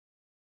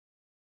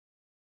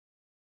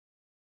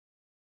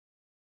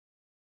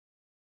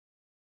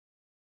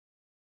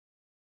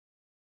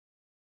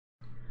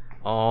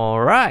All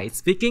right,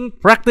 speaking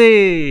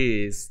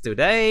practice.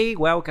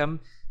 Welcome.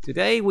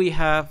 Today we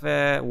have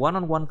a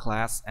one-on-one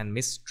class, and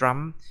Miss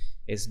Trâm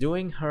is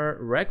doing her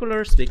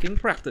regular speaking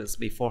practice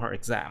before her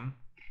exam.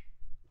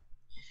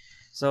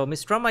 So,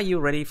 Miss Trâm, are you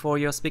ready for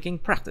your speaking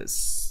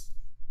practice?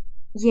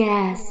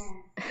 Yes.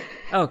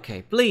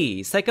 Okay,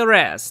 please take a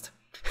rest.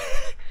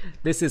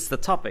 This is the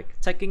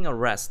topic, taking a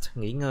rest,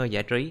 nghỉ ngơi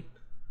giải trí.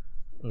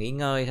 Nghỉ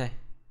ngơi thôi.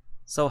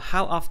 So,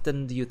 how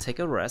often do you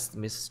take a rest,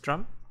 Miss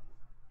Trâm?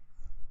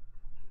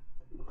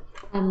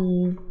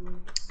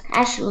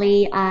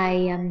 Actually,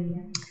 I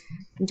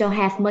don't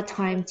have much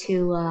time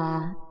to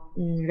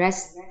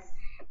rest,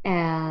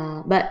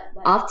 but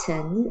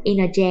often in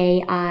a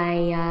day,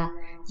 I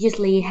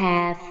usually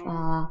have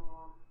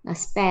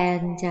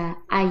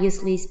I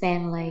usually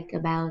spend like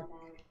about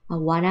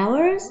 1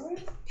 hours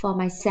for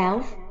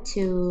myself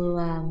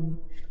to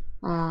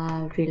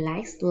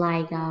relax,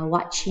 like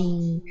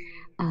watching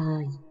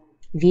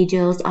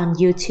videos on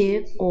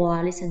YouTube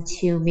or listen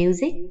to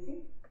music.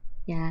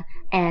 Yeah,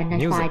 and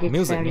I find it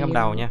Music như very âm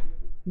đầu nha.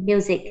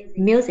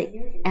 music,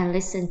 and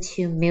listen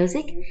to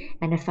music,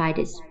 and I find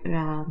it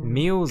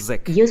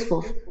Music.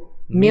 useful.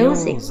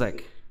 Music,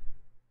 Music.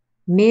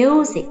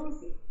 music,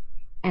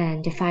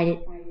 and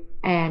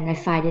I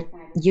find it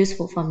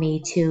useful for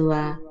me to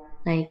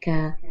like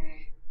uh,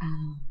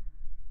 uh,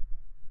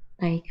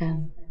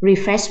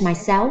 refresh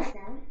myself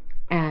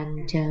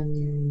and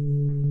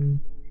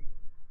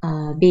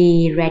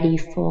be ready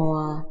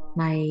for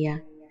my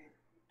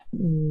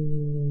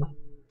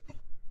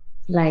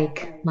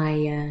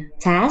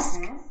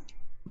task.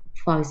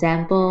 For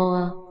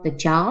example, the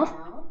job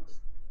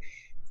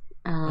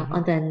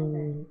on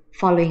the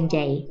following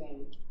day.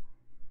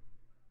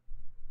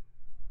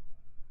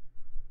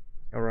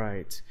 All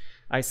right.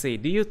 I see.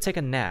 Do you take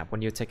a nap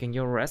when you're taking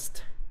your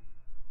rest?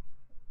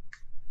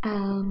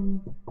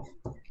 Um,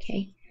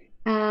 okay.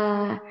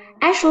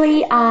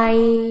 Actually,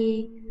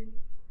 I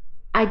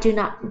do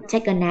not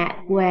take a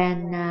nap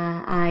when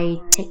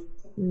I take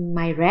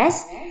my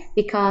rest,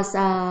 because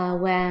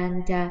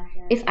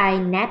if I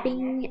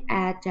napping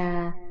at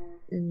the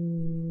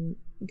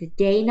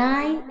day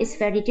night, it's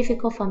very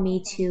difficult for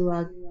me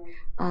to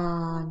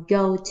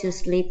go to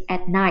sleep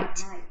at night.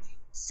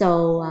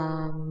 So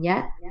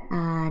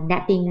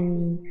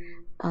napping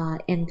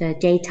in the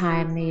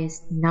daytime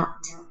is not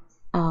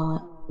uh,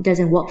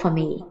 doesn't work for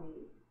me.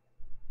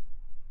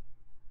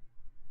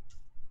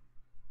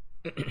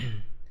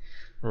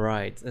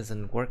 Right,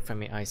 doesn't work for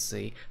me, I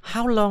see.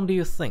 How long do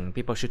you think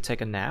people should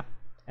take a nap?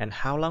 And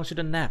how long should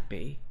a nap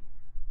be?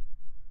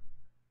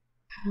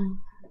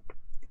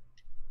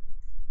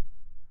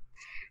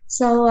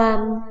 So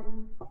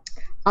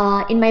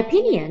in my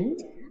opinion,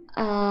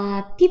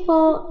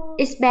 people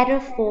it's better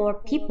for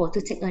people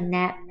to take a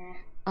nap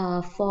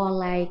for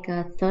like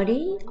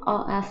 30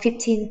 or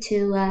 15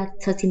 to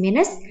 30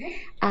 minutes,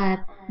 uh,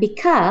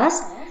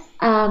 because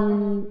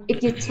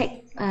if you take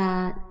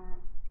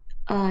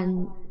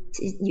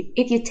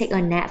if you take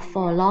a nap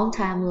for a long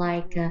time,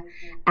 like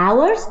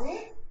hours,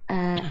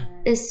 uh,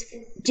 it's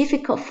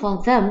difficult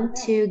for them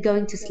to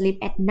going to sleep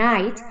at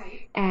night,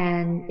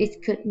 and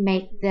it could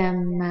make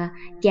them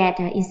get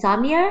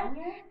insomnia.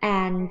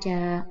 And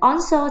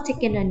also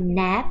taking a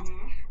nap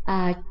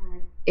uh,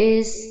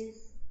 is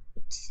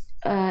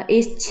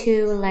is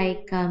to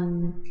like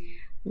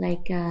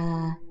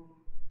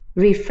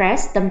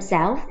refresh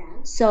themselves.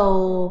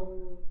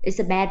 So it's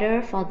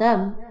better for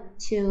them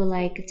to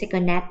like take a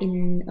nap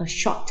in a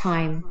short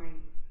time.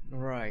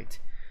 Right.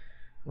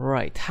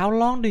 Right. How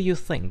long do you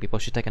think people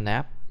should take a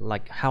nap?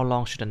 Like, how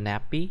long should a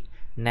nap be?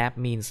 Nap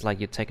means like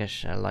you take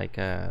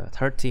a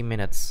 30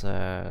 minutes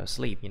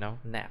sleep,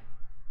 nap.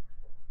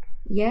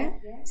 Yeah.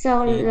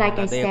 So like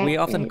I said, We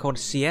often call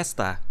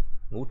siesta,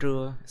 ngủ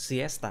trưa,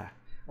 siesta,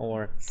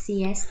 or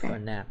siesta. a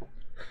nap.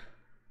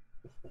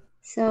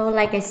 So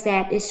like I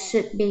said, it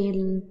should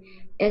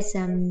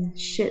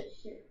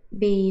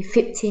be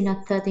 15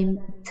 or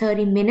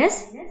 30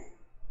 minutes.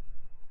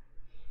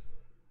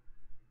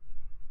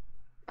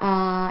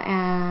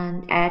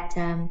 And at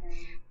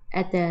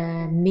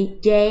the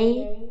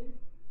midday,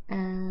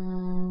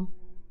 uh,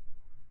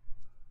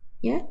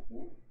 yeah.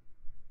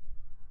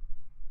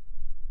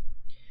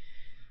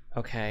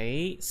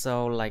 Okay,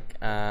 so like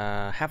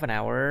half an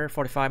hour,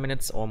 45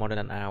 minutes, or more than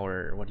an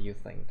hour. What do you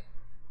think?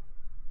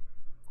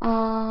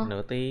 Uh,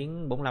 Nửa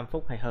tiếng, 45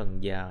 phút hay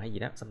hơn giờ hay gì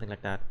đó, something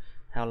like that.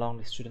 How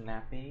long should a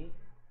nap be?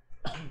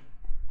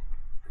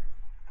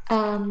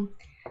 um,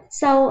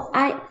 so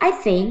I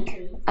think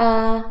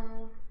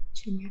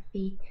should not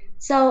be.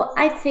 So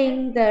I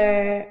think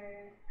the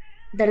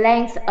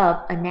length of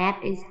a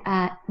nap is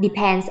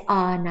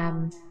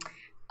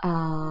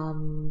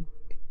um,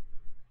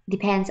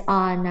 depends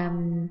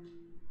on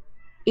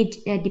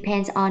it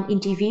depends on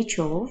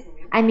individual.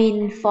 I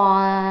mean,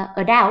 for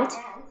adult,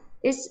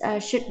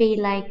 it should be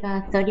like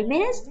 30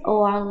 minutes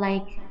or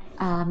like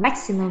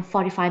maximum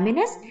 45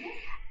 minutes,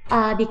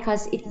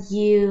 because if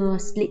you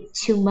sleep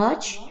too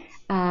much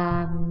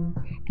um,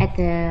 at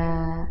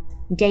the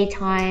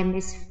daytime,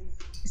 You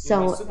are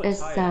so super it's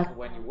tired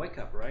when you wake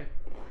up, right?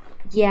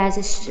 yes,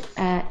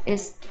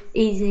 it's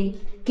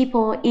easy.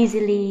 People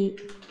easily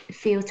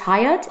feel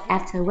tired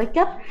after wake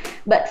up,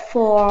 but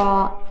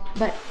for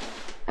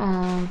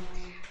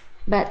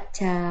but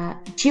uh,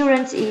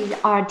 children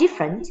are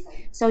different.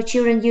 So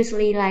children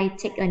usually like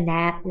take a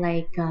nap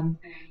like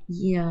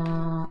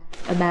yeah,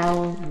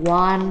 about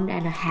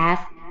 1.5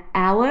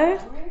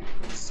 hours.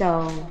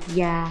 So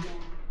yeah,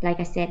 like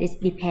I said, it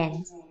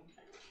depends.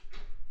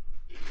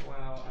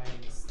 Well, I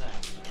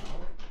understand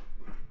now.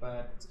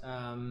 But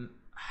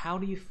how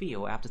do you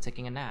feel after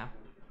taking a nap?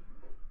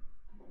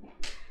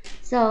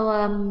 So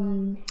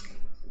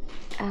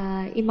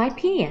in my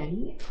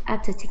opinion,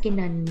 after taking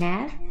a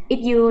nap, if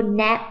you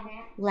nap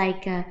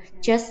like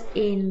just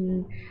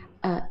in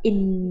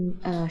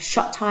a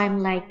short time,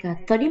 like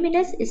 30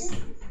 minutes, is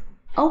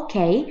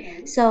okay.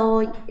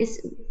 So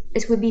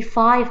it will be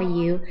fine for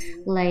you.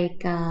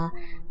 Like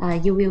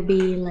you will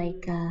be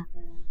like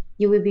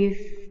you will be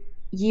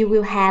you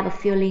will have a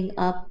feeling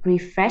of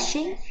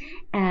refreshing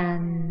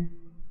and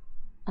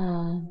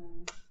uh,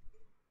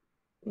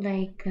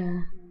 like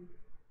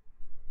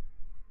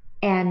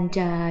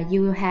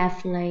you will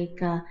have like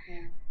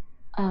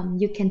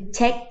you can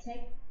take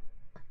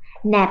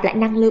nạp lại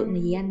năng lượng là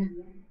gì anh?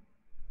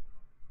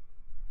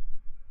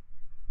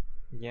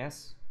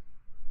 Yes.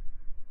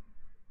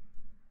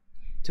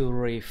 To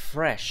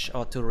refresh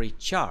or to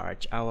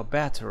recharge our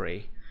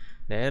battery.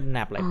 Để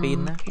nạp lại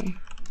pin á.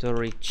 Okay. To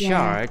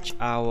Yeah. recharge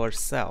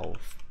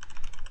ourselves.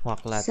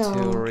 Hoặc là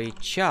to So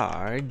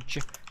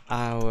recharge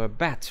our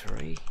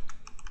battery.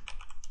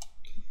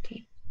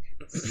 okay.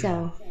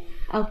 So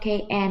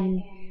okay,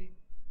 and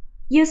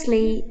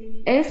usually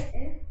if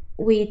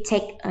we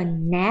take a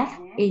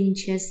nap in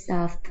just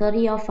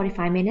 30 or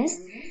 45 minutes,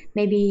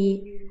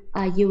 maybe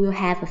you will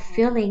have a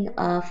feeling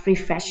of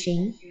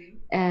refreshing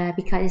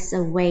because it's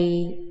a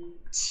way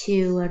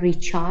to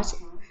recharge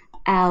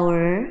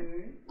our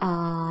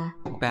uh,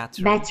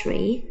 Battery.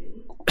 battery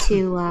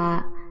to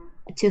uh,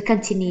 to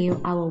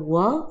continue our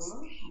works.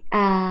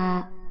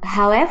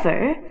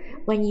 However,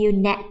 when you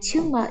nap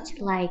too much,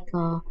 like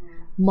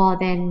more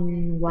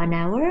than 1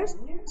 hour,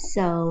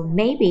 so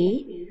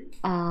maybe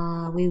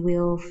we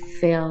will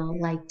feel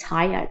like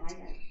tired,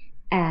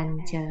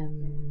 and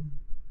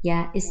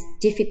yeah, it's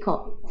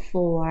difficult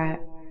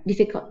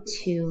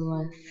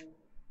to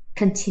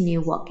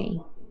continue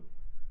working.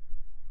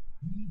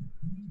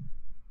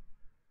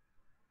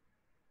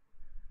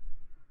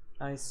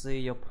 I see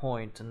your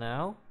point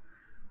now.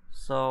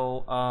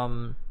 So,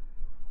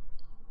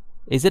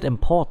 is it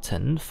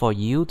important for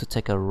you to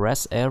take a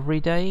rest every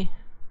day?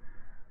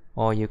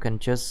 Or you can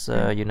just,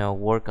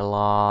 work a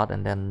lot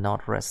and then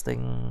not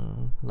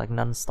resting like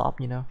non-stop?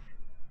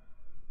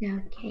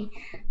 Okay,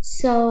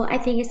 so I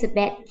think it's a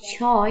bad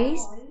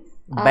choice.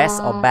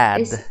 Best or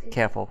It's bad?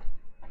 Careful.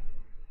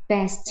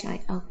 best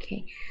choice.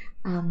 Okay.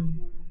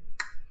 Um,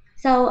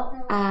 so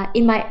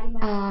in my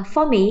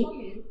for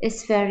me,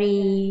 it's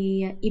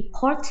very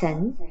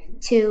important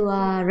to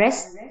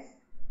rest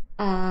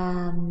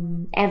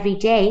every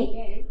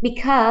day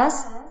because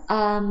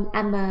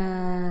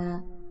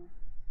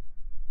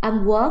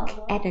I'm work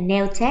at a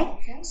nail tech,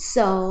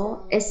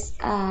 so it's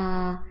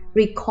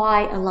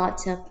require a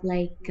lot of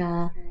like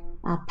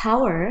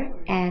power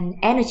and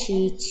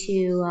energy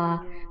to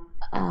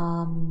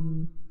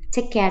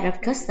take care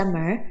of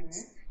customers.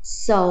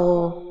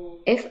 So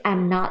if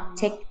I'm not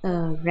take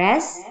a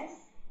rest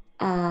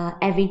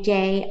every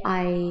day,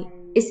 I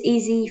it's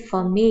easy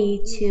for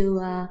me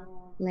to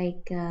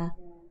like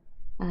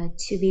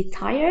to be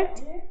tired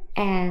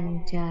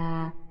and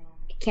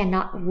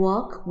cannot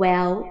work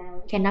well,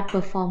 cannot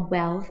perform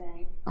well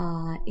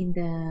in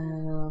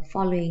the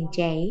following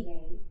day.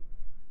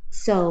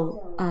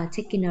 So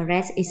taking a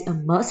rest is a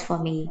must for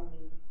me.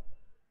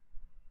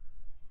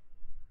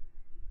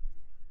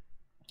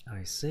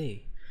 I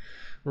see.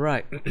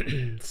 Right.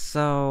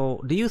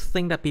 So, do you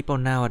think that people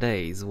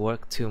nowadays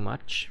work too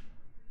much?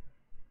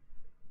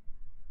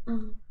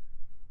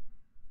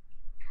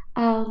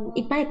 Um,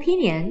 in my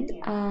opinion,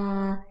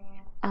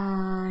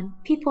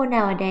 people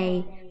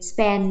nowadays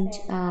spend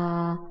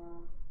a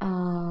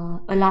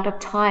lot of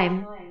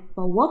time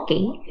for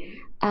working.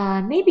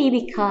 Maybe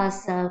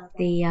because of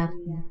the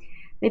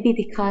maybe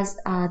because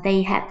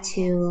they have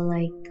to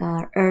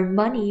like earn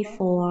money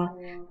for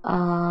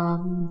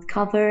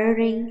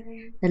covering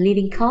the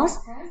living cost.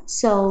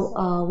 So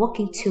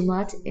working too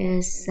much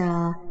is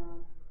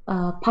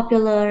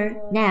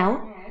popular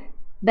now,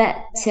 but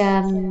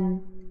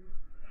you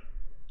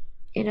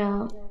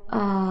know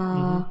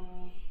Mm-hmm.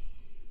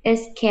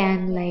 it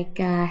can like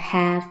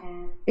have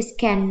it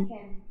can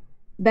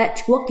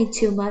but working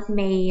too much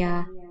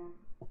may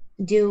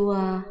do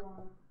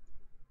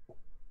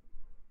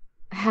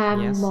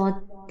harm Yes.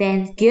 more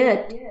than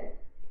good.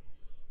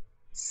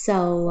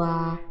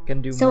 So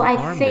Can do so more I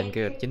harm than think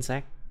good, chính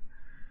xác.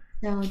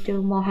 so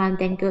do more harm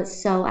than good.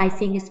 So I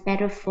think it's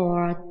better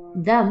for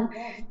them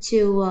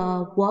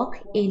to work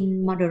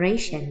in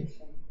moderation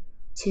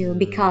to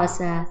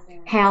because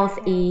health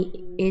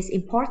is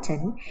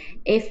important.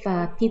 If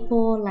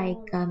people like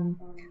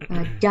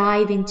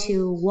dive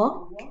into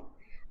work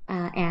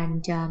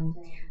and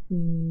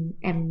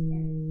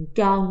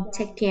don't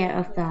take care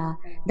of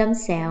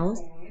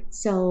themselves,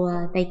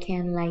 so they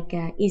can like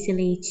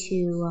easily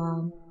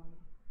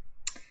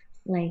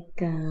like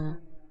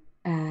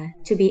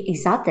to be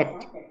exhausted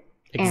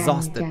and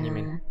Exhausted you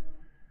mean?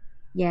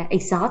 yeah,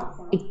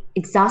 Cẩn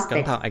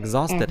exhausted thận,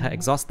 exhausted hay and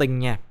exhausting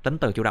nha, tính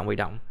từ chủ động bị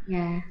động.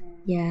 yeah,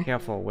 yeah,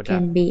 Careful with that.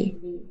 can be.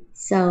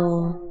 So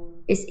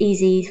it's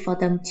easy for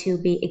them to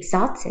be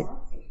exhausted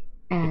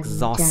and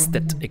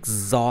Exhausted.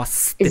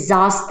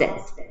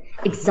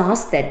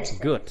 exhausted,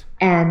 Good.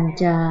 and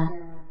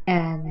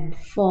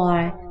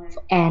for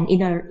and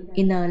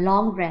in a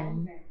long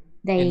run In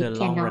they the long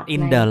run. cannot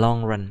In like the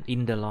long run.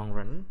 In the long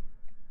run.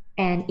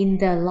 and in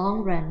the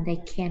long run they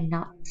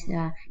cannot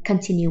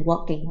continue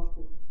working.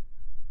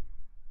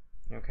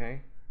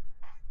 Okay.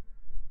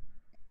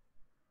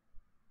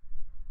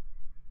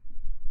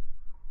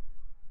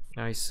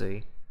 I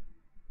see.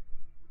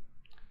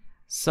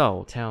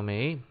 So tell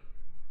me,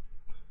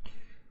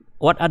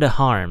 what other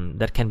harm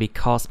that can be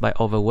caused by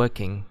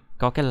overworking?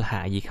 Có cái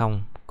hại gì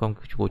không? Con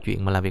của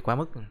chuyện mà làm việc quá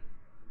mức.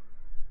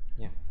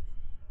 Yeah.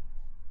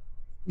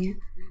 Yeah.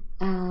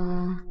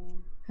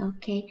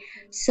 Okay.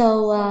 So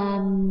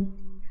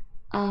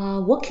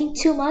working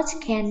too much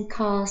can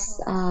cause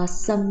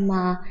some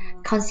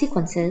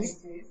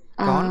consequences.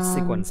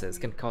 Consequences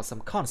can cause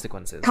some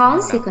consequences.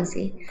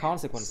 Consequences.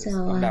 Consequences. So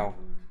Không đầu.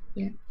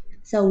 yeah.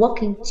 So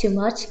working too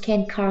much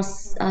can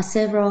cause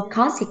several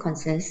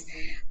consequences.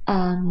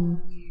 Um,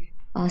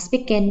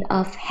 Speaking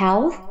of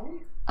health,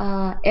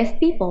 if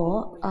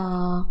people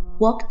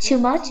work too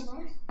much,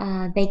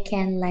 they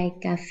can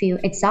like feel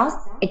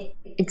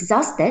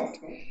exhausted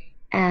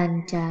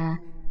and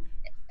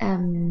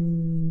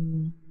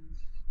um,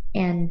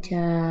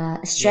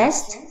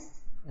 stressed. Yes.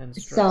 And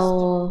stressed.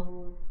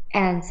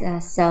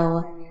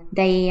 So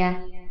they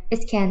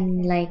it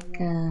can like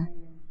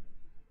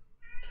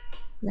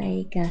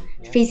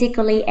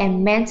physically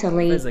and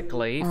mentally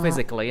Physically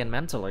and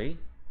mentally.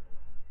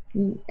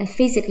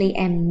 physically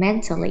and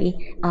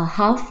mentally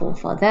harmful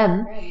for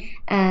them,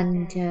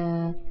 and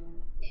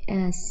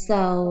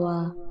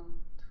so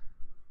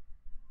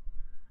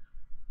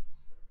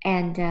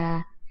and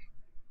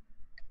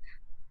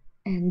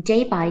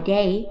day by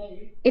day,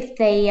 if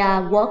they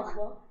work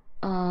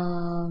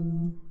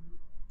um,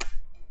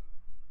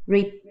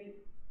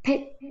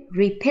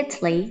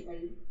 repeatedly,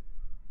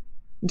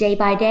 day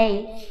by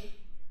day,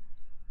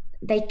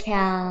 they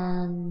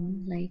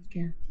can like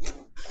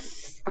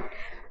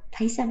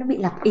thấy sao nó bị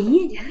lặp ý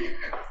ấy nhỉ?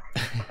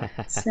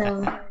 So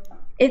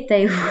if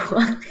they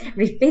work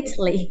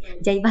repeatedly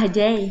day by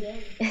day,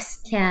 it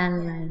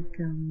can like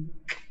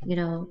you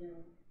know,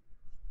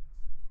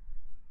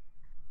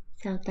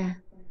 sao ta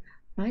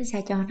nói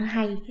sao cho nó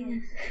hay chứ.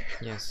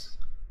 Yes.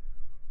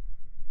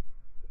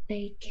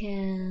 They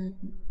can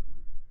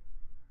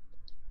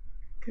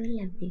cứ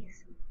làm việc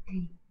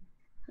này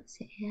họ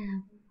sẽ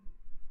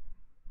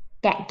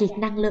cạn kiệt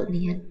năng lượng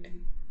này anh.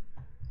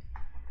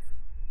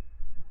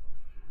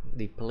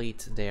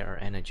 Deplete their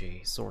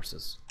energy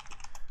sources.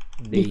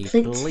 Deplete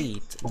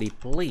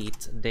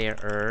Their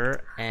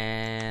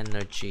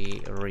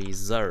energy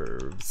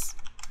reserves.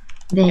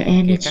 Their Các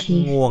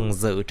energy nguồn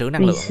dự trữ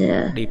năng lượng.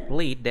 reserve.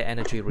 Deplete their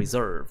energy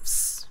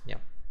reserves. Yeah.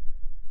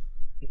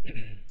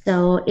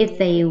 So if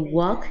they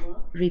work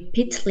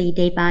repeatedly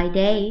day by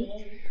day,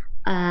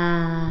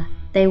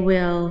 they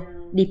will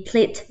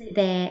deplete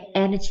their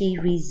energy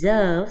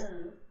reserve.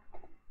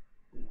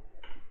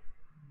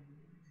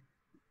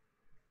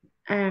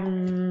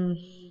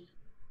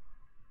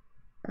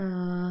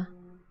 Uh,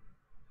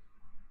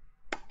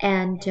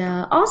 and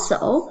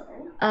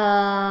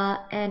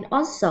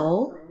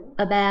also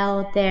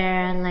about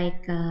their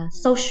like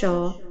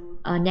social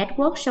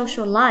network,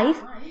 social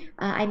life.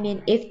 I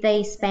mean, if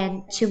they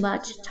spend too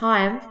much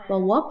time for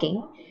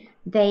working,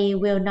 they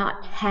will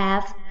not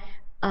have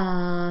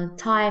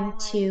time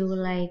to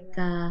like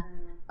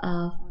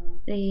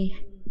they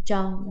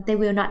they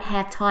will not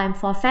have time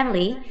for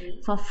family,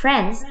 for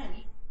friends.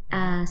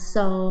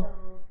 So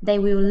they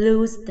will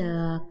lose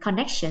the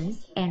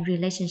connections and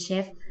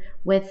relationship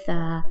with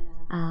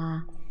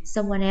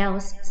someone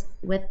else,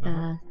 with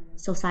the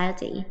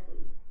society.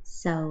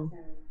 So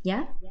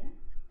yeah,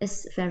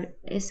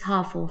 it's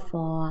harmful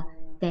for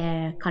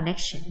their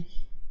connection.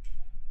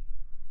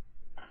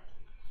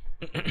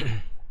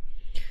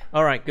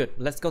 All right, good.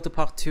 Let's go to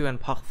part 2 and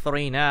part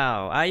 3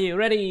 now. Are you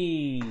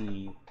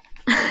ready?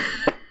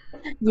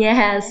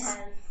 Yes.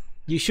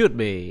 You should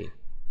be.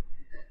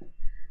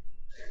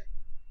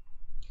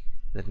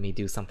 Let me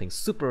do something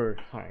super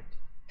hard.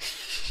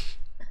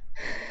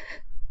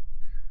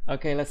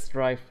 Okay, let's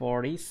try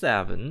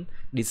 47.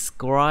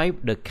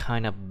 Describe the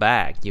kind of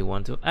bag you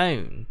want to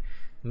own.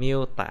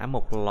 Miêu tả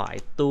một loại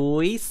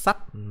túi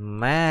xách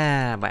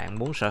mà bạn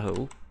muốn sở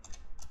hữu.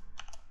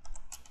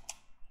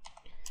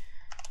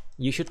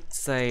 You should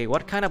say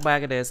what kind of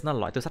bag it is. Nó là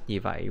loại túi xách gì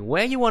vậy?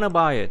 Where you wanna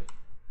buy it?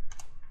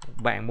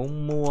 Bạn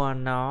muốn mua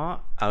nó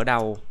ở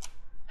đâu?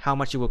 How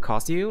much it will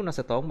cost you? Nó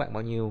sẽ tốn bạn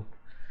bao nhiêu?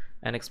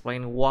 And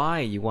explain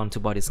why you want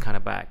to buy this kind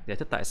of bag. Giải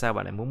thích tại sao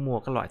bạn lại muốn mua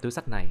cái loại túi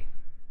xách này.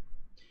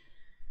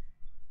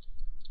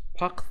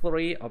 Part 3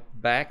 of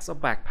bags or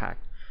backpack.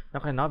 Nó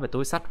có thể nói về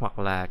túi xách hoặc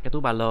là cái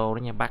túi ba lô đó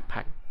nha,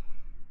 backpack.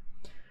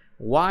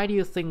 Why do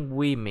you think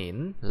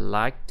women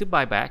like to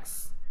buy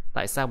bags?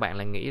 Tại sao bạn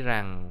lại nghĩ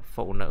rằng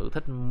phụ nữ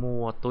thích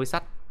mua túi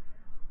xách?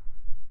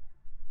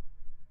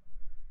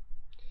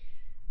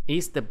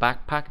 Is the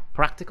backpack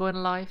practical in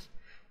life?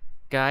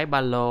 Cái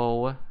ba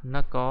lô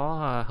nó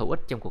có hữu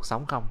ích trong cuộc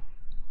sống không?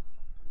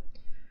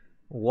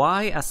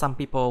 Why are some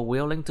people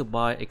willing to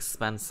buy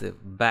expensive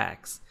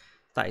bags?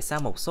 Tại sao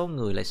một số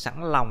người lại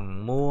sẵn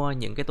lòng mua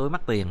những cái túi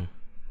mắc tiền?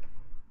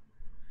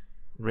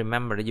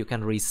 Remember that you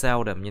can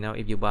resell them, you know,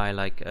 if you buy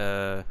like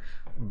a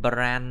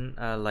brand,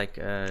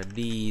 like a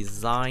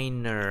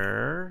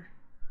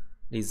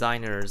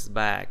designer's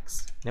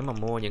bags. Nếu mà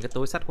mua những cái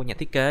túi xách của nhà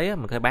thiết kế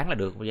mình có thể bán lại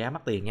được với giá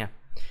mắc tiền nha.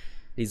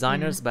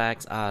 Designer's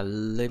bags are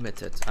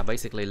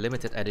basically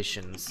limited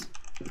editions.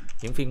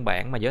 Những phiên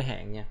bản mà giới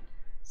hạn nha.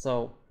 So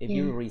if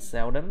you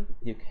resell them,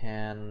 you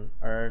can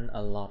earn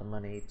a lot of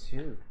money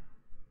too.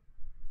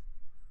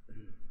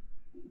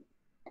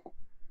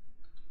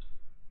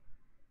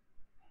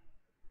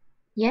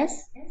 Yes.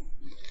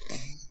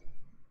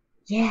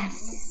 Yes.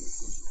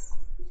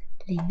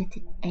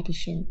 Limited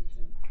edition.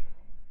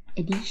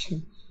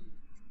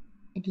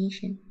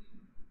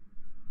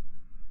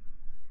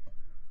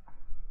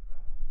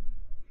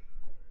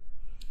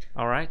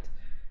 Alright.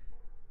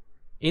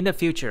 In the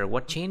future,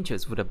 what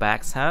changes would the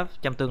bags have?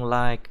 Trong tương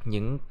lai,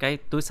 những cái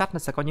túi xách nó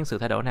sẽ có những sự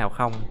thay đổi nào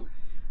không?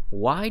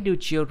 Why do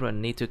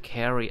children need to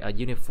carry a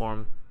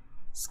uniform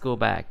school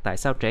bag? Tại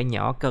sao trẻ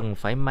nhỏ cần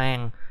phải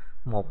mang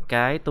một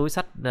cái túi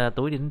xách,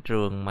 túi đến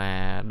trường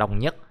mà đồng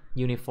nhất?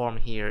 Uniform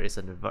here is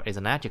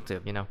an adjective,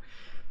 you know.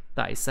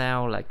 Tại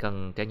sao lại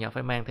cần trẻ nhỏ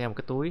phải mang theo một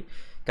cái túi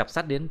cặp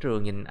sách đến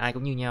trường nhìn ai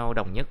cũng như nhau,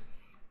 đồng nhất?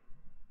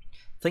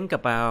 Think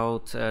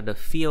about the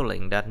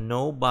feeling that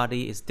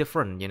nobody is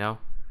different, you know.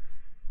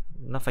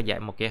 Nó phải dạy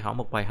một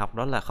một bài học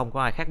đó là không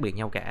có ai khác biệt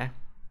nhau cả.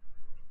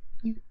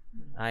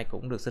 Ai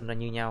cũng được sinh ra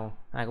như nhau,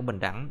 ai cũng bình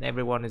đẳng.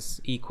 Everyone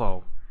is equal.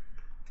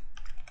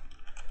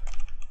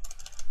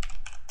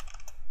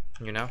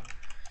 You know,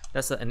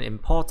 that's an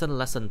important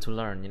lesson to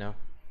learn, you know.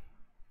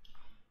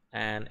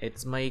 And it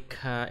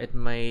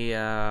may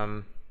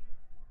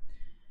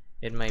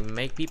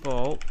make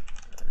people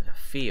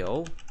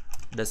feel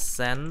the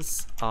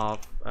sense of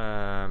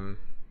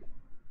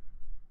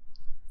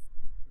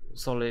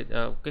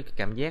cái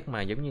cảm giác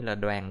mà giống như là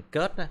đoàn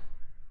kết á.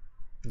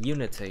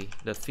 Unity,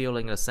 the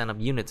feeling, the sense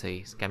of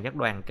unity, cảm giác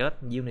đoàn kết,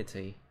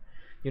 unity.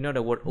 You know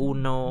the word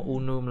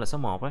unum là số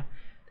 1 á,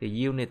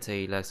 thì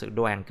unity là sự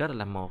đoàn kết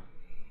là một.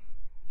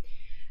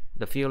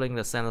 The feeling,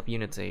 the sense of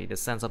unity, the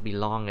sense of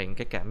belonging,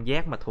 cái cảm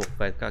giác mà thuộc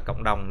về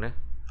cộng đồng đó.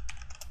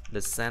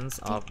 The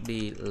sense of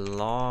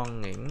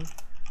belonging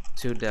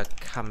to the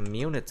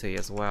community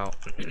as well.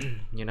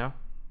 You know?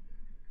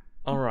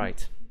 Alright.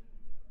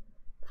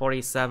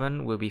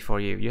 47 will be for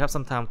you. You have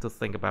some time to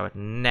think about it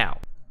now.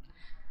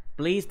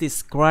 Please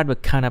describe the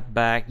kind of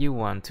bag you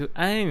want to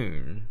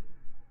own.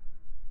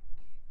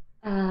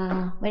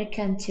 When it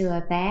comes to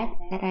a bag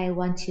that I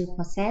want to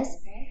possess,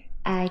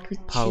 I could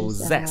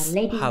choose a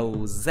lady.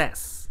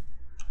 Possess.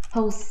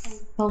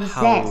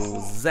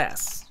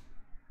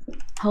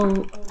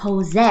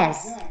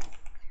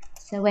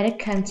 So when it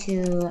comes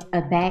to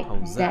a bag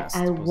that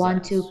I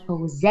want to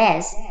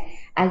possess,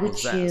 I would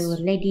choose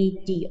Lady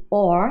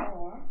Dior.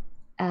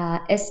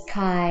 It's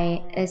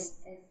kind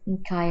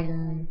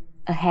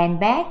a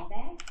handbag,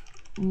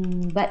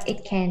 but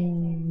it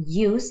can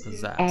use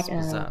as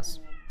a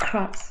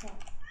cross.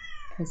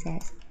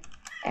 Possess.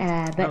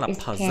 But it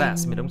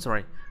possess. can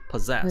Sorry.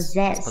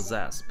 Possess.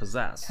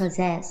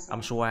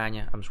 I'm sure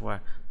nha.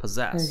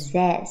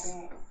 Possess.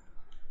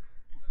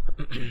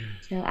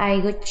 So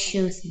I would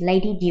choose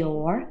Lady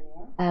Dior,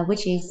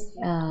 which is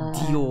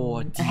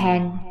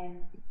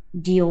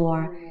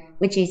Dior,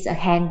 which is a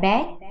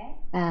handbag,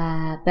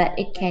 but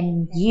it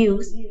can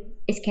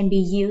be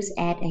used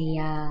as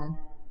a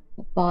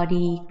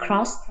body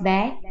cross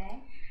bag,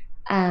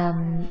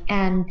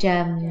 and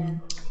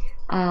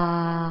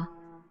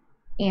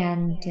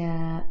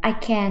I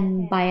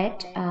can buy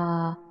it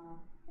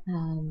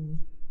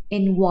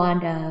in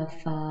one of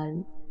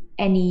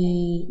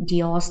any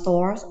Dior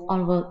stores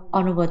all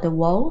over the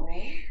world,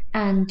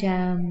 and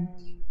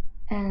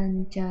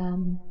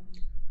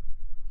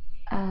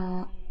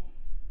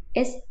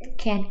it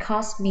can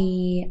cost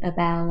me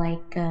about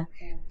like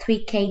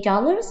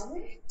 $3,000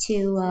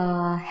 to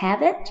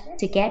have it,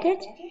 to get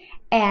it.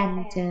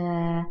 And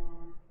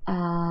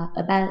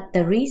about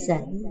the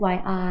reason why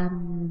I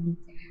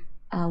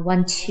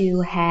want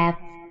to have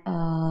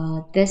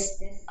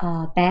this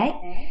bag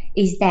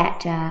is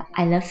that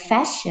I love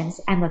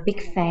fashions. I'm a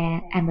big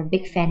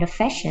fan of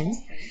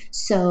fashions.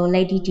 So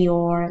Lady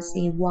Dior is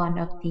one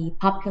of the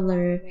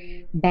popular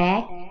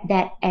bag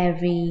that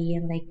every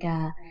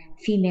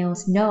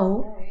females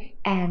know.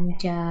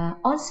 And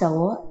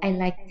also I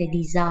like the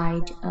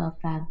design of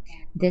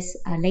this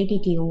Lady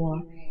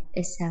Dior.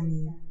 It's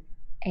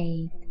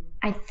a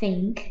I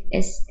think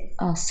is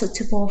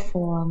suitable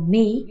for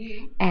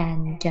me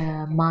and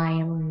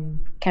my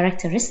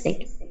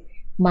characteristic,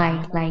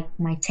 my like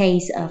my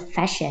taste of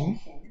fashion.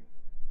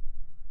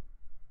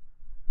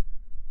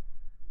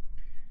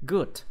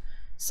 Good.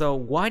 So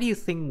why do you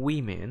think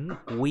women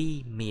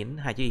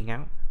hai chữ y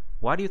ngắn.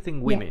 Why do you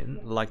think Yeah. women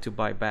like to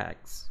buy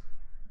bags?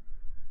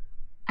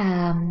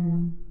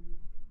 Um,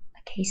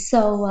 okay,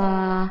 so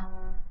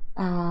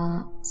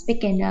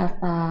speaking of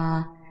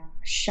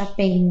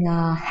shopping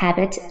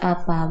habit of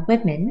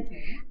women,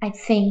 I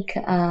think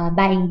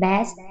buying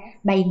bags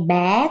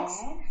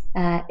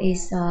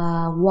is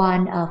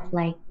one of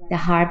like the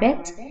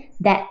habit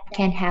that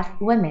can help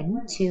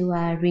women to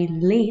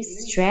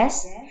release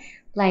stress.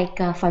 Like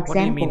for What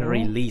do you mean example,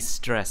 release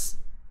stress?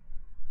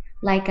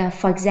 like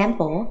for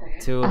example,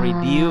 To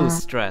reduce uh,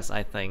 stress,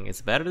 I think.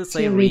 It's better to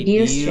say to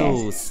reduce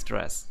stress. reduce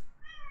stress.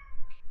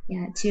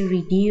 Yeah, to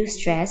reduce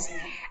stress.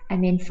 I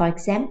mean, for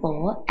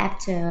example,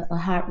 after a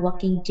hard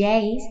working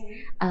days,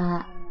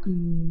 uh,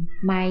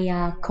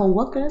 my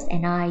co-workers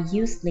and I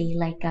usually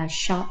like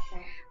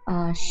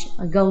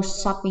go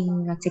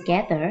shopping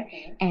together,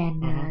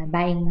 and Mm-hmm.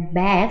 buying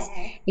bags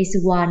is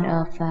one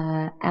of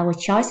our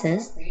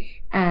choices.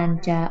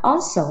 And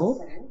also,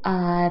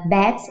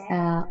 bags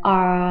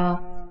are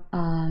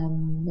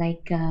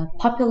like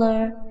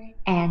popular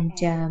and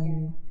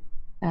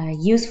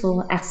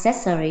useful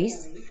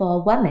accessories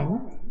for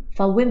women,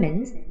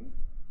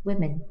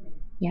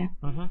 yeah.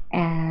 Mm-hmm.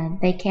 And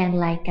they can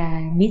like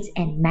mix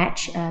and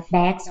match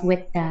bags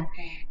with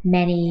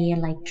many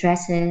like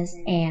dresses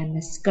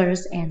and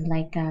skirts and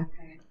like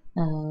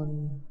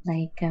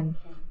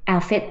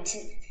outfit.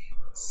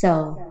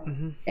 So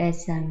Mm-hmm.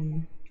 it's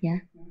yeah,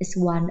 it's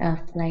one of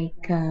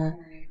like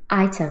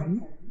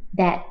item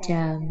that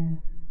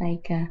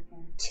like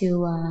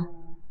to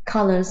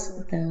colors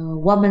the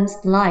woman's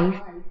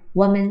life,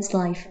 women's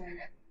Mm-hmm.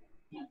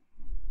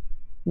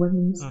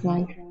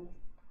 life.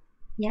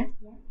 Yeah.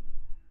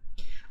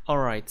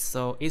 Alright,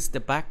 so is the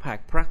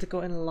backpack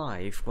practical in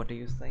life? What do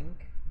you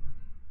think?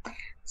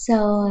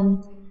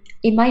 So,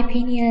 in my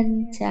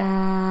opinion,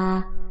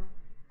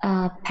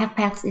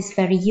 backpacks is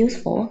very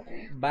useful.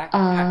 Backpack,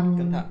 Um,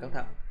 cẩn thận.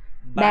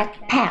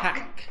 backpack,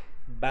 Backpack.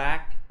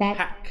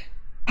 Backpack.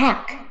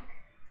 backpack.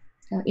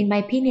 So, in my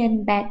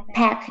opinion,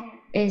 backpack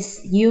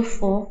is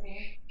useful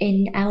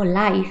in our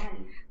life.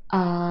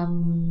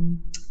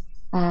 Um,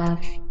 uh,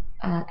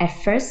 at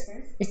first,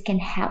 it can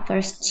help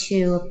us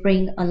to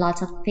bring a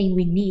lot of things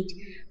we need.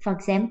 For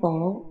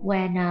example,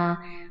 when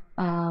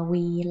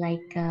we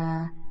like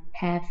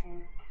have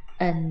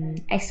an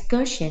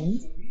excursion,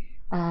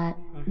 uh,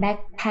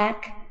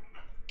 backpack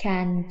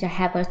can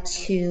help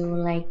us to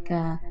like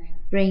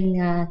bring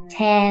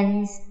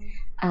tents,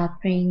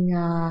 bring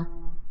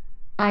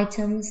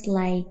items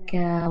like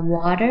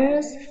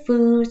waters,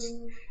 foods,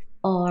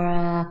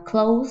 or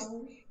clothes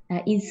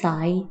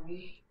inside,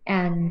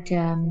 and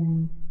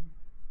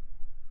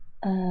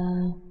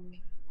uh,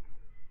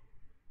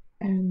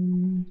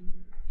 um,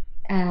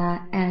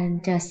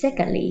 and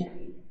secondly,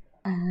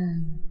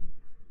 um,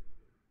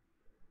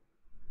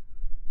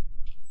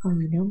 còn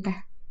gì nữa không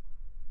ta?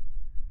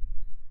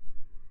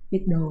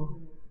 Việc đồ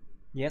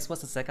Yes,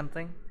 what's the second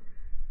thing?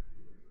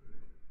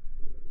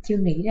 chưa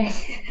nghĩ ra.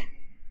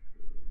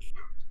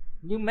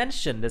 You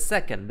mentioned the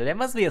second. There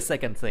must be a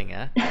second thing,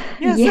 huh?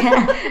 Yes.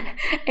 Yeah,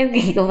 em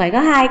nghĩ cũng phải có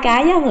hai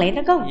cái chứ không lẽ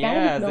nó có một cái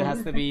việc Yes, there đồ.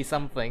 has to be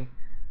something.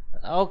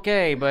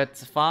 Okay, but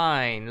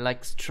fine.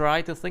 Like,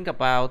 try to think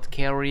about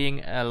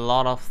carrying a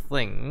lot of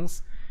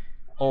things,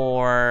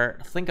 or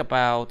think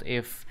about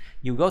if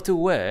you go to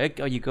work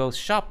or you go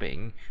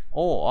shopping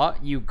or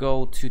you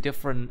go to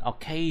different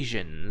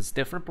occasions,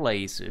 different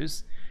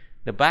places.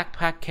 The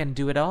backpack can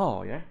do it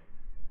all, yeah?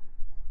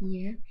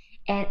 Yeah.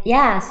 And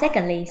yeah,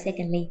 secondly,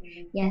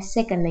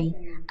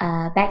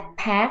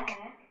 backpack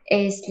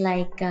is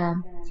like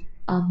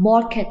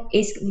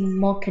is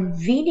more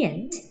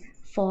convenient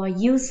for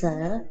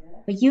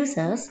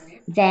users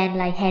than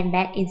like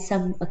handbag in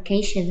some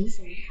occasions.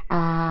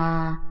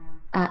 Uh,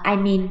 I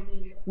mean,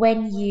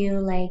 when you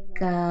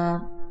like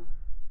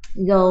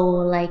go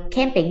like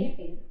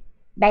camping,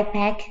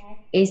 backpack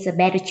is a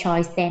better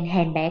choice than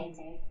handbag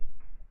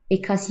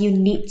because you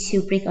need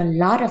to bring a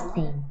lot of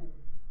things.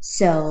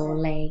 So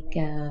like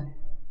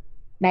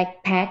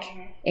backpack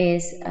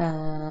is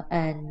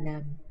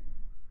an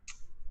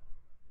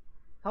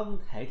Không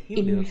thể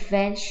thiếu được.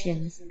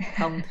 invention.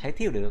 Không thể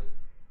thiếu được.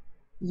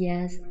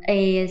 Yes,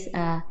 is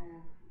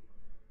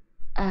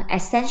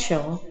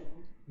essential.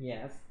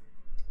 Yes.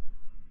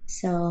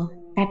 So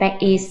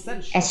backpack An is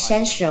essential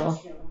item. essential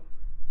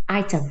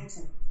item.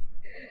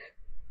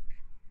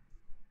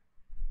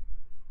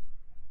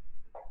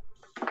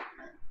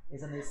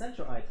 It's an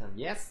essential item,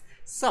 yes.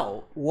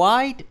 So,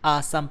 why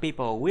are some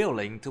people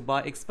willing to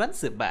buy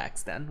expensive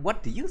bags then?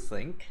 What do you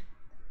think?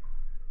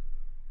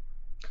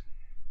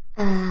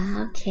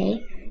 Okay.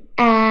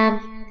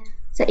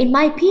 So in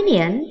my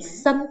opinion,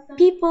 some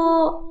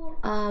people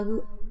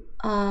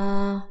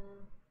uh,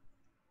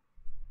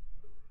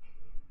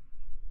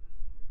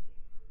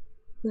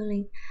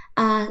 willing.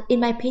 In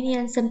my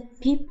opinion, some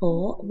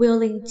people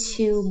willing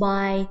to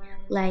buy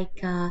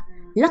like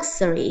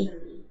luxury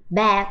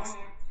bags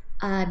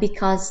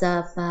because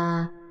of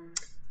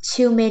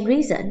two main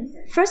reasons.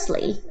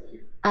 Firstly,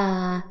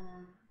 uh,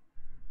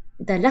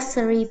 the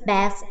luxury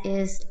bags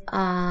is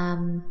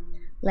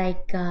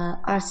like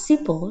are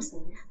simple,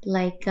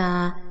 like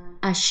a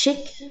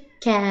chic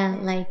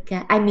can like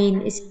I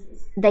mean it's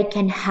they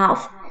can help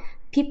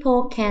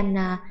people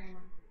can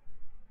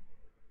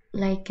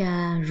like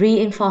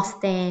reinforce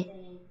their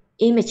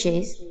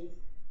images.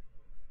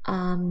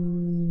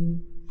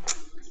 Um,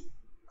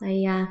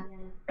 like,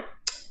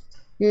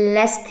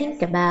 let's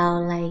think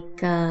about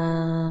like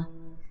a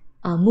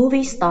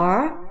movie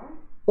star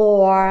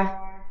or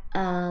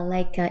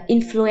like an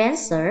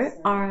influencer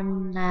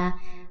on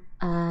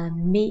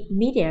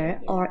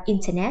media or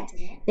internet.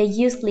 They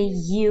usually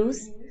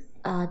use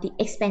the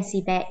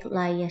expensive bag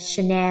like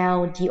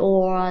Chanel,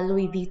 Dior,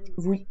 Louis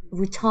Vuitton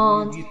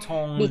Vuitton,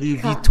 Louis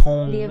because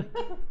Vuitton.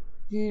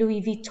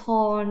 Louis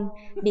Vuitton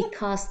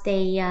because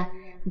they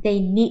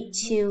need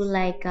to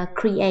like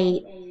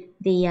create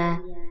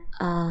the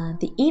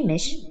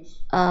image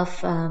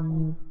of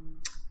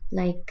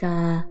like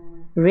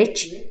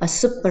rich or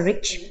super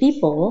rich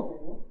people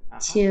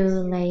Uh-huh. to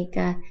like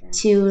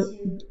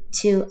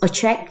to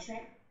attract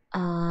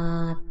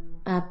uh,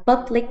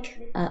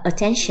 public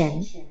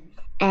attention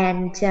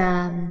and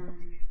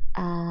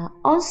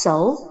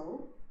also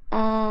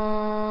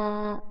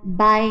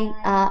by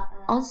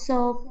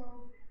also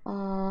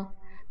uh,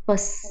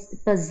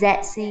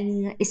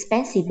 possessing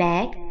expensive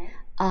bag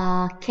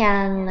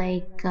can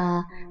like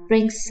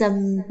bring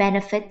some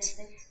benefit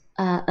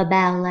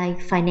about like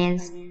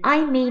finance.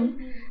 I mean,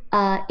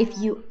 if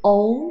you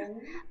own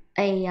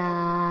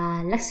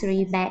a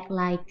luxury bag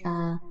like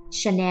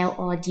Chanel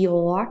or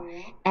Dior,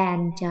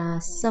 and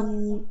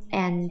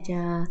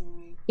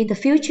in the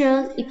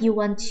future, if you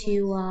want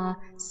to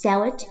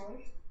sell it,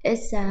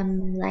 it's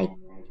like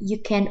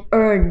you can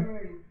earn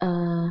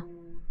uh,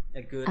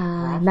 A good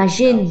profit,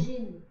 you know. margin.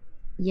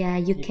 Yeah,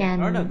 you You can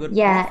earn a can.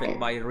 good Yeah, profit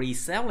by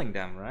reselling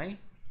them, right?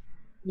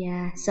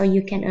 yeah. So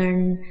you can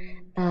earn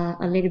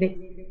a little bit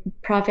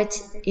profit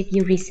if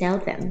you resell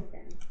them,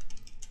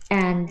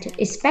 and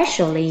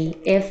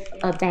especially if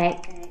a bag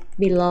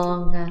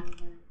belong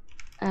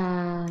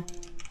uh,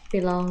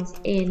 belongs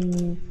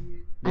in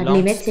a Belongs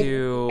limited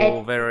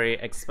to very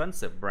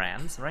expensive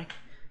brands, right?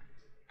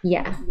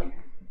 yeah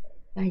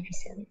by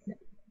reselling them,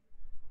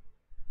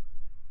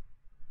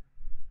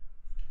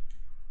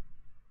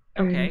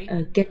 earn Okay.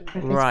 a good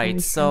profit by Right,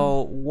 reselling.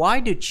 so why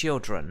do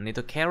children need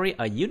to carry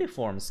a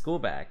uniform school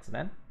bags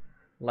then?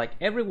 Like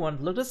everyone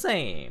look the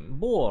same,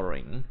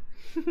 boring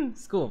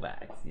school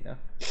bags, you know.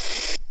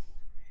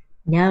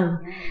 No,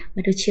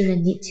 why do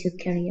children need to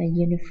carry a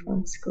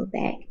uniform school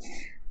bag?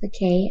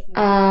 Okay.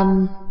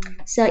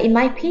 So in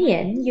my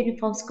opinion,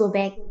 uniform school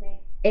bag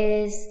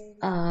is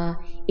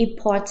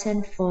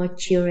important for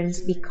children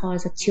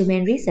because of two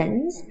main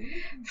reasons.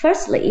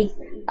 Firstly,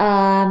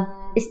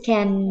 it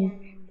can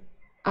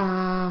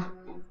uh,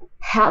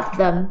 help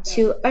them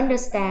to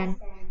understand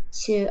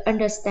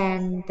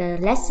the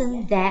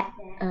lesson that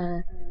uh,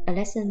 a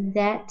lesson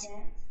that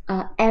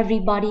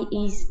everybody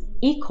is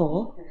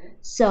equal.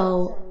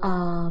 So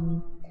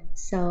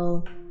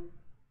so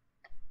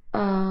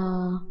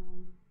uh,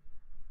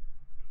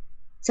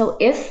 so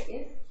if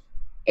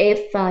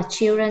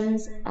children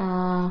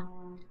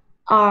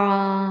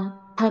are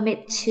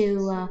permitted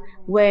to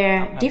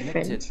Are wear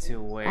different permitted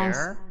to as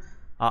wear,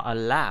 are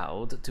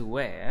allowed to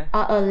wear.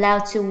 are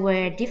allowed to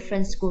wear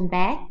different school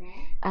bag,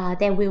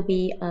 there will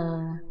be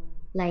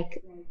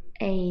like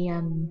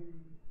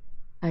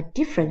a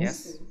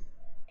difference Yes.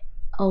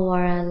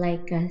 or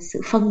like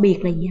sự phân biệt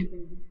là gì anh?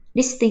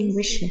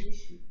 Distinguish.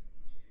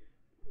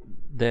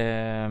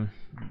 The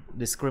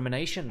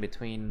discrimination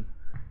between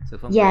sự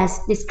phân biệt. Yes,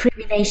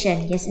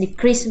 discrimination. Yes,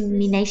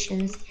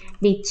 discriminations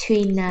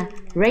between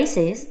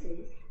races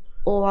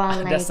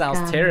or That like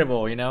sounds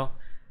terrible, you know.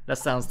 That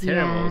sounds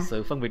terrible. yeah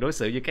Sự phân biệt đối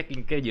xử giữa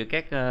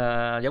các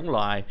giống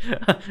loài,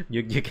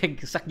 giữa các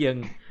sắc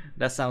dân.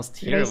 That sounds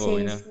terrible,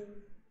 you know. races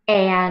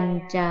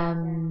and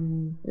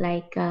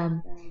like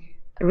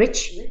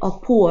rich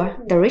or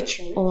poor, the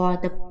rich or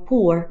the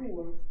poor.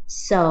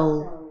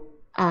 So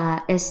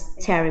it's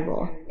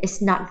terrible.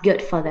 It's not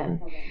good for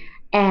them.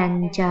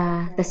 And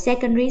the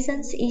second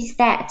reason is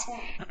that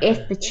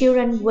if the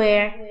children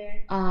wear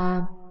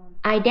uh,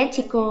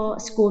 identical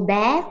school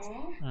bags,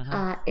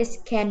 Uh-huh. it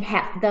can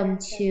help them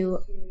to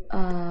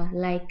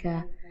like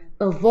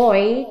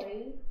avoid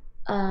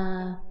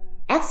uh,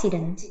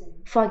 accident.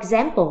 For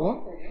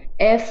example,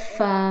 if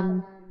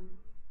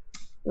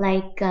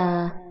like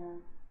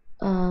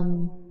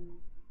um,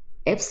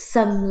 if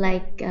some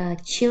like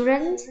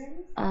children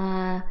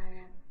uh,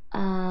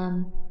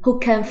 who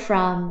come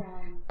from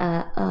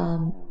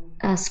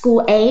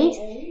school age,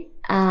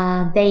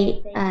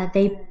 they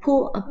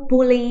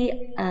bully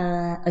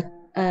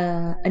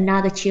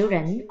another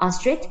children on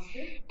street,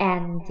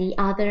 and the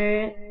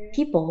other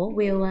people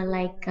will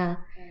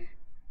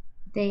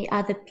the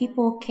other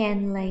people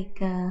can like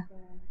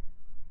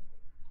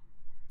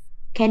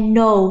can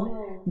know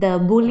the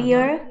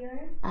bullier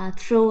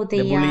through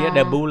The bully,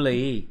 the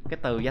bully, cái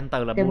từ danh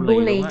từ là the bully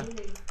luôn á. bully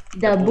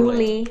The the bullet.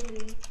 bully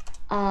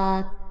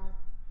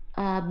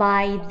uh,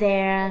 by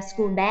their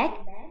school bag.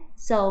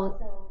 So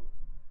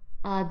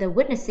the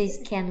witnesses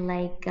can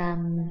like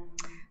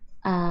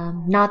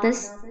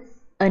notice,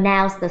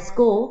 announce the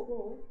school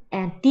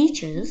and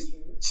teachers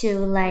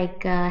to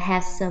like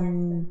have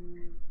some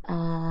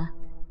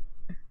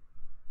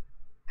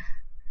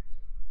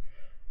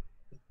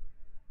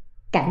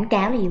cảnh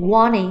cáo là gì?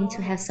 Warning,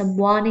 to have some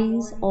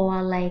warnings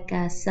or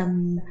like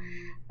some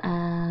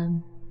uh,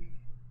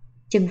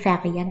 trừng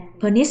phạt là gì anh?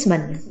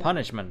 Punishment.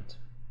 Punishment.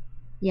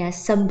 Yeah,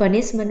 some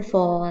punishment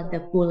for the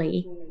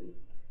bully.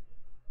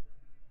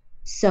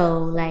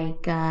 So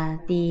like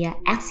the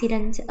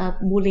accident of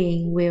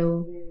bullying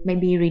will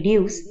maybe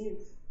reduce.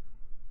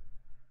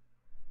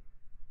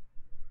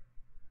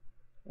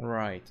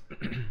 Right.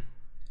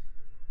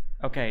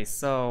 Okay,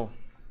 so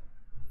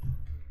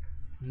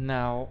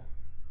now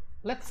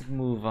let's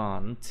move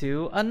on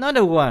to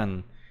another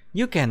one.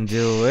 You can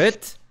do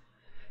it.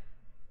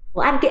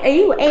 Ủa anh, cái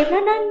ý của em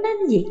nó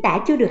diễn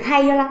tả chưa được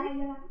hay cho lắm.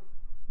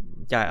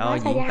 Trời Nói ơi,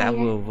 sao cho diễn tả hay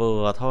vừa đây?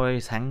 vừa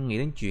thôi, sẵn nghĩ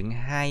đến chuyện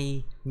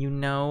hay, you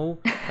know.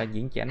 Và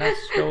diễn tả nó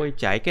trôi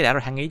chảy cái đã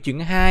rồi hẳn nghĩ chuyện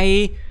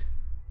hay,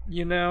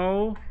 you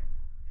know.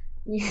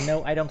 No,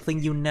 I don't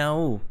think you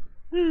know.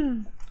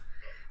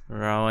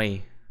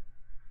 Rồi,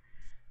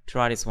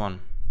 try this one.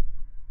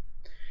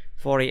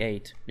 48.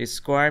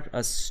 Describe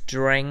a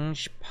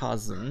strange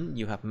person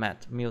you have met.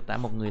 Miêu tả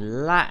một người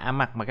lạ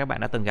mặt mà các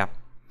bạn đã từng gặp.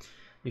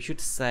 You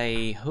should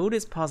say who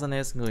this person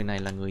is. Người này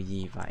là người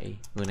gì vậy?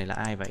 Người này là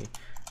ai vậy?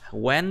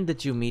 When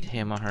did you meet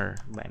him or her?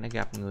 Bạn đã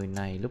gặp người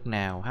này lúc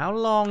nào? How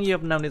long you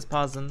have known this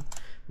person?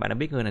 Bạn đã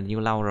biết người này nhiêu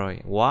lâu rồi?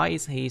 Why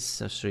is he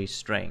so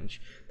strange?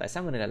 Tại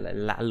sao người này lại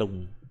lạ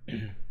lùng?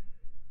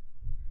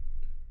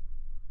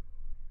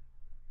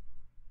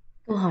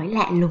 Câu hỏi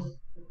lạ lùng.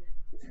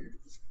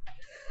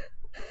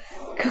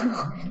 Câu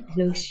hỏi lạ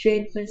lùng,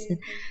 strange person.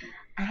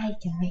 Ai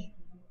trời?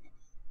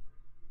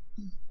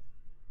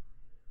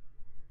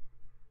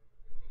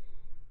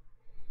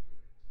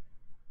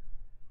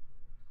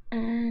 À,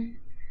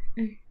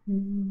 ừ, ừ.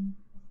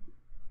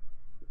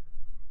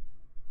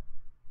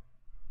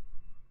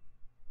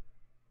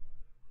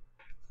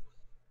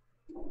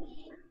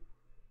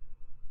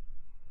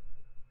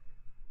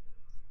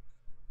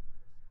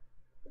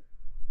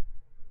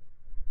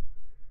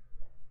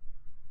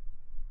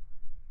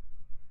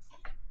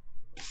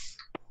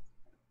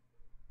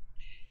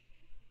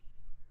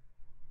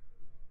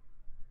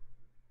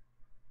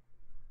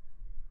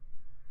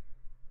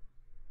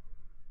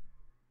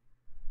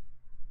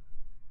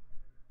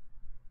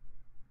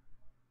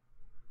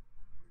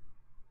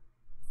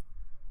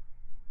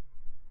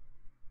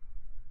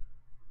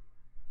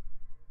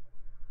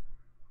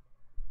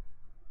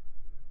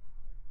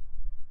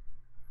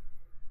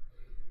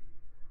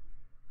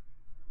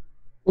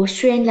 Ủa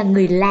strange là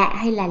người lạ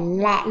hay là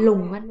lạ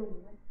lùng anh?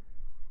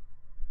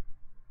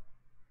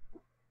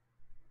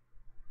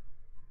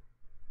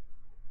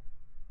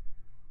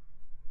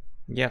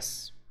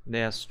 Yes,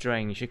 they are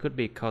strange. It could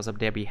be because of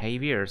their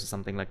behaviors or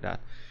something like that.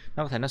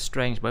 Nó có thể nó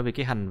strange bởi vì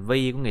cái hành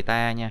vi của người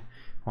ta nha,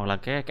 hoặc là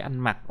cái ăn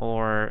mặc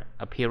or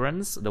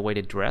appearance, the way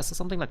they dress or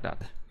something like that.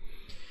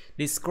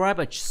 Describe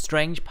a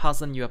strange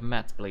person you have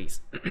met, please.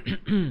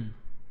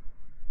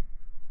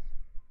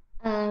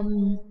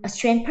 A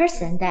strange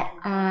person that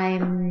I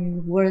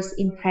was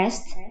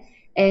impressed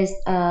is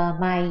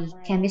my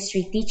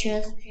chemistry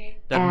teacher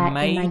That in my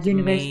made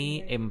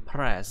university. me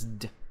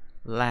impressed.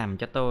 Làm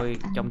cho tôi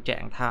trong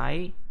trạng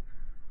thái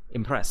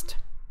impressed.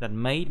 That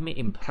made me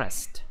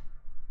impressed.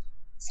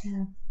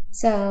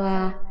 So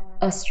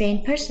a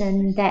strange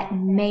person that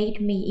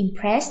made me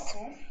impressed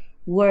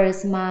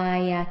was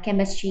my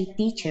chemistry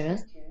teacher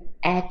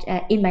at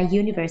in my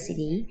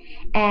university,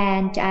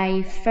 and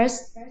I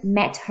first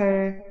met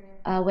her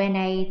when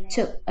I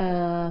took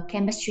a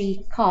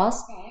chemistry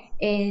course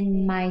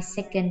in my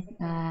second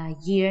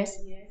years,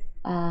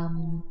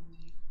 um,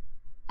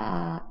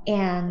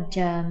 and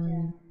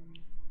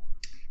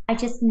I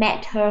just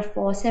met her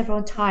for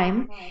several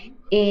times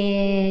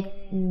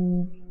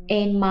in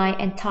my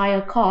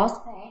entire course,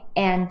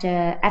 and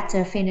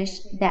after finish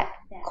that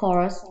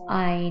course,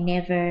 I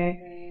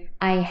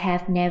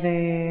have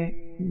never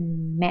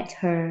met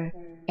her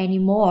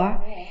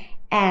anymore.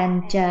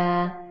 And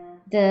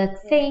the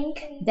thing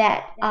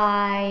that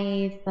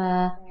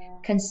I've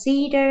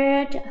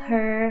considered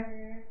her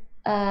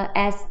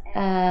as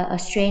a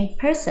strange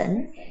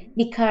person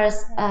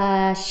because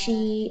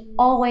she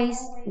always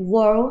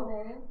wore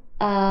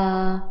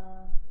uh,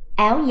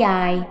 áo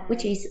dài,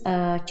 which is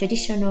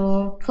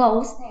traditional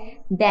clothes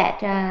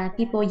that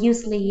people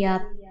usually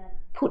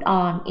put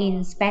on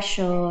in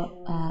special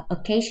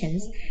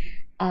occasions,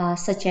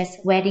 such as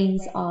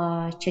weddings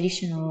or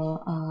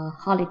traditional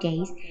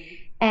holidays.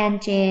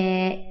 And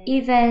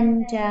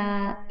even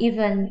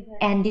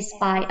and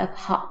despite of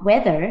hot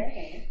weather,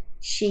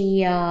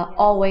 she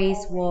always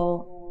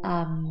wore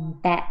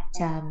that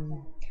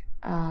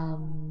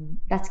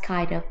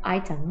kind of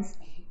items.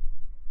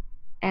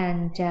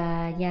 and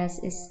yes,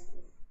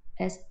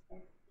 it's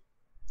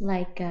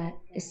like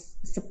it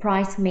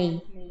surprised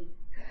me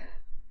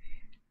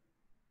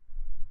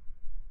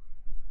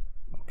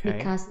Okay.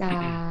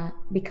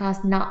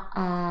 because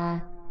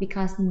not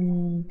because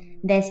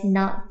there's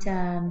not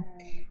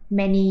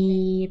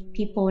many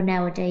people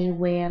nowadays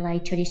wear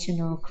like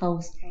traditional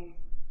clothes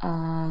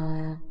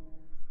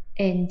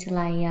into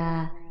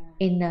like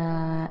in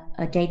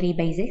a daily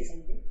basis.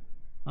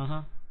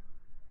 Uh-huh.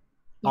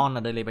 Yeah. On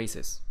a daily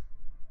basis.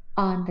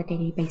 On the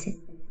daily basis.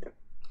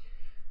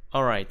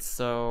 All right,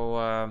 so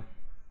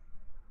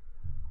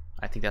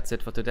I think that's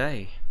it for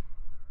today.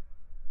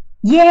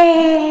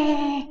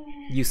 Yeah.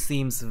 You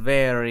seems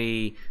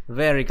very,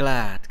 very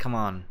glad. Come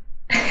on,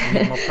 you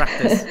need more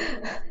practice.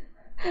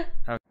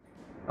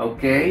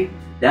 Okay,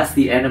 that's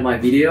the end of my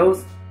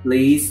videos.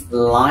 Please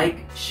like,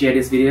 share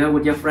this video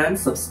with your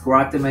friends,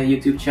 subscribe to my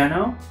YouTube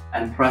channel,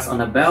 and press on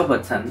the bell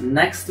button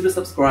next to the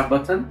subscribe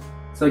button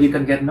so you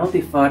can get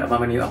notified about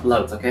my new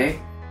uploads, okay?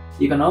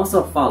 You can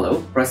also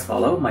press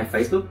follow my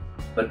Facebook,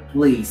 but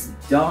please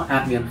don't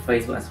add me on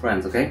Facebook as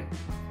friends, okay?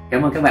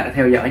 Cảm ơn các bạn đã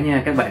theo dõi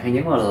nha. Các bạn hãy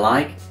nhấn vào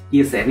like,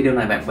 chia sẻ video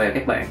này bạn bè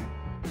các bạn.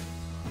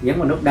 Nhấn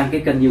vào nút đăng ký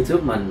kênh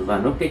YouTube mình và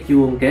nút cái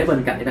chuông kế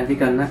bên cạnh để đăng ký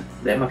kênh đó,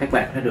 để mà các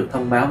bạn có thể được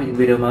thông báo về những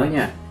video mới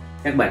nha.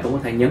 Các bạn cũng có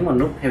thể nhấn vào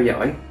nút theo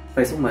dõi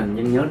Facebook mình,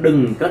 nhưng nhớ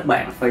đừng kết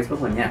bạn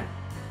Facebook mình nha.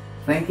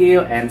 Thank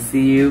you and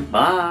see you.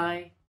 Bye.